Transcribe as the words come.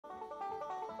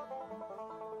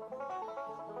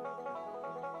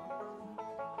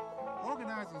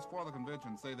organizers for the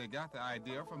convention say they got the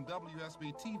idea from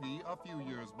WSB-TV a few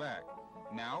years back.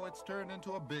 Now it's turned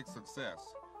into a big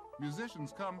success.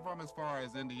 Musicians come from as far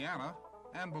as Indiana,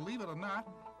 and believe it or not,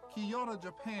 Kyoto,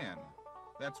 Japan.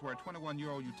 That's where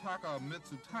 21-year-old Yutaka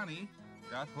Mitsutani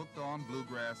got hooked on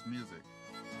bluegrass music.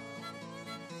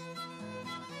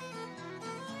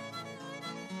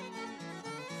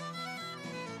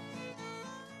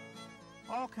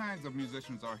 All kinds of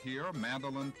musicians are here,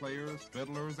 mandolin players,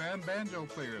 fiddlers, and banjo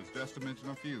players, just to mention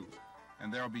a few.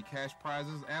 And there will be cash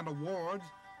prizes and awards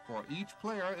for each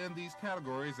player in these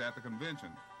categories at the convention.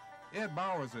 Ed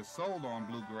Byers is sold on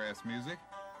bluegrass music.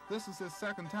 This is his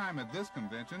second time at this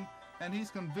convention, and he's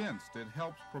convinced it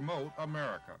helps promote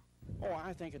America. Oh,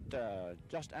 I think it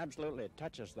just absolutely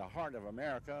touches the heart of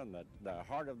America and the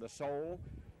heart of the soul.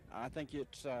 I think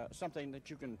it's something that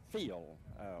you can feel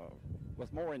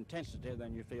with more intensity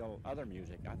than you feel other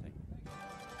music, I think.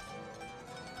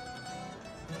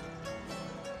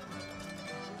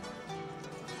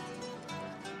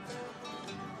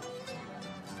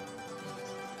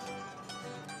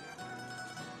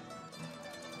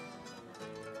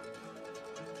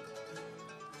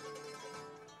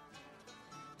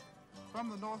 From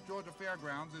the North Georgia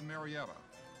Fairgrounds in Marietta,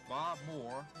 Bob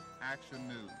Moore, Action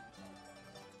News.